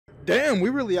Damn, we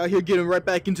really out here getting right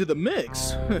back into the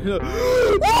mix.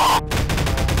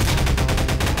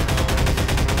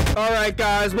 Alright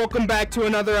guys, welcome back to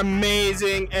another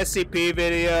amazing SCP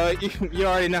video. You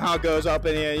already know how it goes up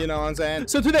in here, you know what I'm saying?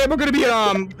 So today we're gonna be,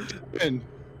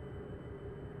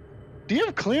 do you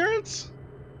have clearance?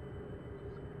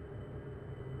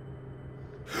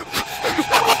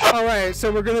 Alright, so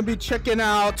we're gonna be checking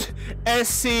out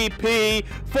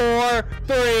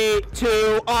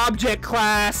SCP-432 Object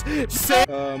Class. No!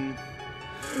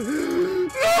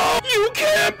 You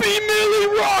can't be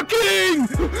Millie rocking!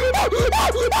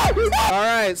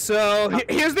 Alright, so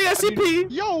here's the SCP.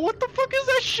 Yo, what the fuck is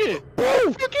that shit? Bro,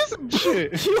 What the fuck is that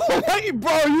shit? Yo, wait,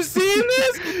 bro, you seeing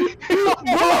this? Bro,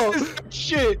 What is that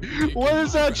shit? What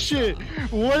is that shit?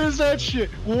 What is that shit?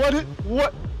 What?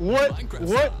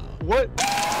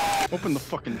 Open the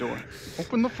fucking door.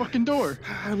 Open the fucking door.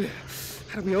 How do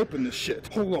we open this shit?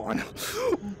 Hold on.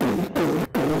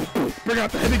 Bring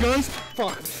out the heavy guns.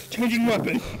 Fuck. Changing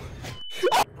weapon.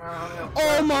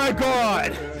 Oh my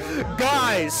god!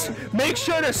 Guys, make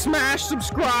sure to smash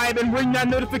subscribe and ring that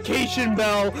notification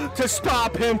bell to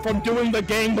stop him from doing the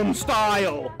Gangnam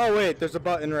Style. Oh wait, there's a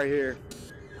button right here.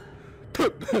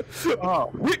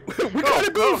 Oh. We kind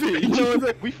of goofy. You know,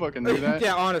 like, we fucking do that.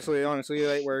 Yeah, honestly,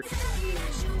 it works.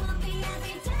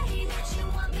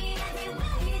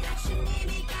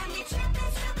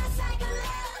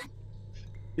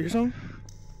 You hear something?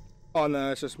 Oh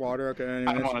no, it's just water. Okay. Anyways.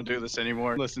 I don't want to do this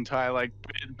anymore. Listen, Ty, like,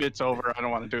 bit's over. I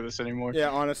don't want to do this anymore. Yeah,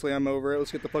 honestly, I'm over it.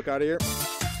 Let's get the fuck out of here.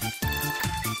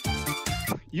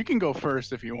 You can go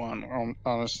first if you want,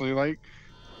 honestly, like.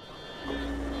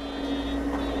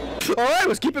 Alright,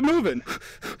 let's keep it moving.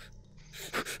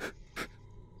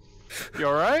 You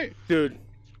alright? Dude,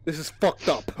 this is fucked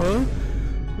up. Huh?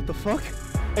 What the fuck?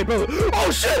 Hey, bro.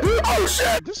 Oh shit! Oh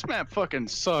shit! This map fucking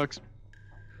sucks.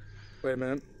 Wait a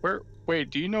minute. Wait,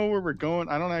 do you know where we're going?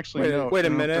 I don't actually know. Wait a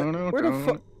minute. Where the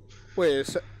fuck? Wait a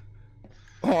sec.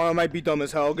 Oh, I might be dumb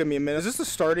as hell. Give me a minute. Is this the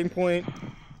starting point?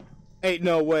 Ain't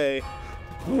no way.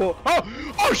 Whoa.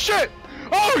 Oh shit!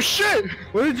 Oh shit!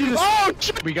 What did you just? Oh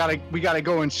shit! We gotta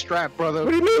go and strap, brother.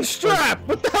 What do you mean strap?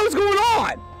 What the hell's going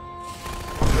on?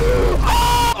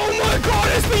 Oh my god,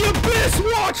 it's the Abyss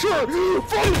Watcher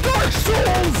from Dark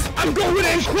Souls! I'm going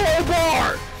in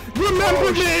crowbar!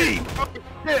 Remember me!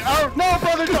 No,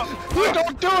 brother,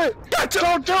 don't do it! Gotcha.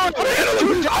 Don't do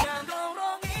it!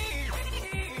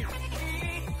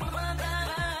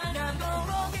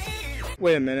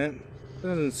 Wait a minute. That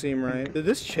doesn't seem right. Did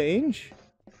this change?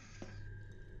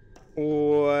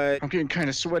 What? I'm getting kind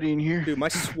of sweaty in here. Dude, my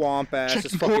swamp ass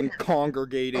is fucking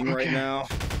congregating right now.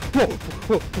 Oh.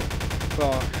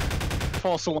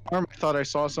 False alarm. I thought I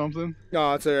saw something.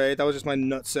 No, it's alright. That was just my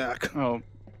nutsack. Oh.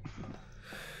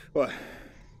 What?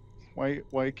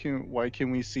 Why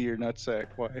can we see your nutsack?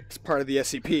 Why? It's part of the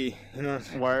SCP. You know.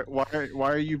 Why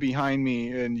are you behind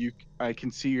me and I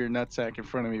can see your nutsack in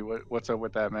front of me? What's up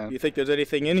with that, man? Do you think there's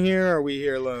anything in here, or are we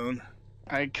here alone?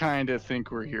 I kind of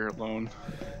think we're here alone.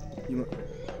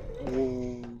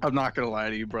 I'm not gonna lie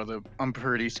to you, brother. I'm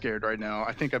pretty scared right now.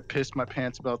 I think I pissed my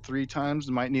pants about 3 times.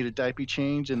 Might need a diaper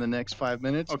change in the next 5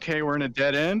 minutes. Okay, we're in a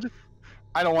dead end.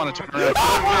 I don't want to turn around.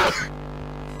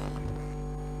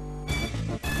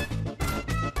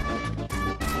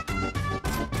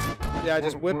 Yeah,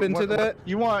 just whip into that.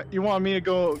 You want me to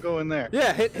go in there?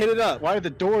 Yeah, hit it up. Why are the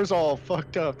doors all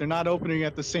fucked up? They're not opening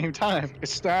at the same time.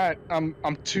 It's that I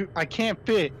can't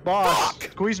fit. Boss,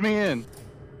 Fuck! Squeeze me in.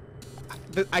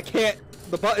 I can't.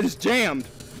 The button's jammed.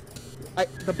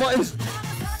 The button's.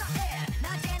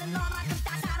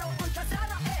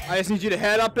 I just need you to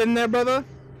head up in there, brother,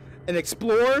 and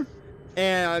explore,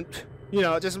 and you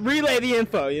know, just relay the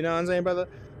info. You know what I'm saying, brother?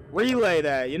 Relay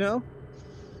that. You know.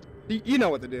 You know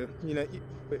what to do. You know.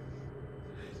 Wait.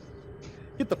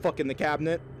 Get the fuck in the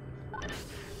cabinet.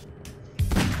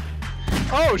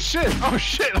 Oh shit! Oh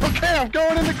shit! Okay, I'm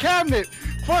going in the cabinet.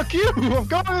 Fuck you! I'm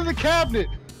going in the cabinet.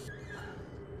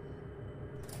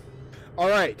 All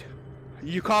right.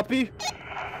 You copy?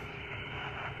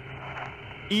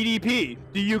 EDP.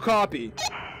 Do you copy?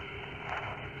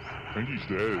 I think he's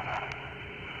dead.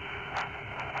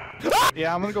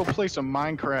 Yeah, I'm gonna go play some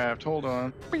Minecraft. Hold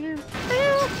on.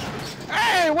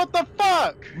 Hey, what the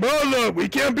fuck? Brother, we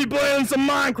can't be playing some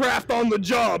Minecraft on the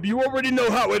job. You already know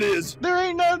how it is. There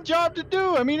ain't no job to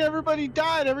do. I mean, everybody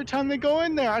died every time they go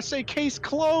in there. I say case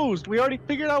closed. We already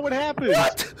figured out what happened.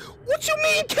 What? What you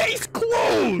mean case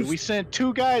closed? We sent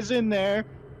 2 guys in there.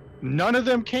 None of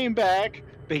them came back.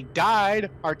 They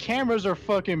died. Our cameras are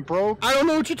fucking broke. I don't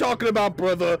know what you're talking about,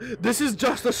 brother. This is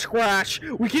just a scratch.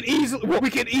 We can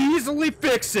easily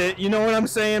fix it. You know what I'm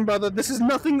saying, brother? This is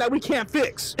nothing that we can't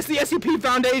fix. It's the SCP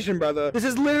Foundation, brother. This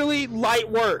is literally light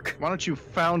work. Why don't you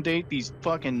foundate these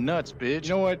fucking nuts, bitch? You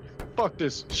know what? Fuck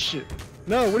this shit.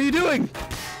 No, what are you doing?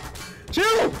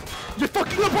 Chill! You're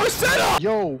fucking up our setup!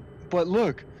 Yo, but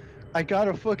look. I got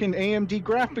a fucking AMD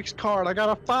graphics card. I got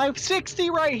a 560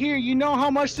 right here. You know how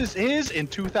much this is in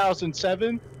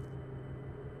 2007?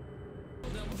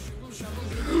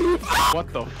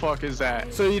 What the fuck is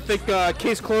that? So you think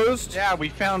case closed? Yeah, we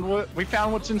found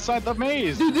what's inside the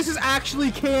maze. Dude, this is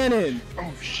actually canon.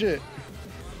 Oh shit.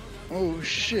 Oh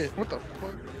shit. What the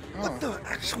fuck? Oh. What the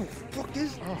actual fuck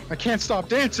is? Oh, I can't stop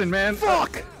dancing, man.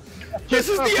 Fuck! This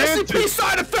is the SCP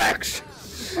side effects!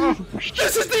 Oh,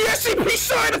 this is the SCP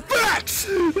side effects!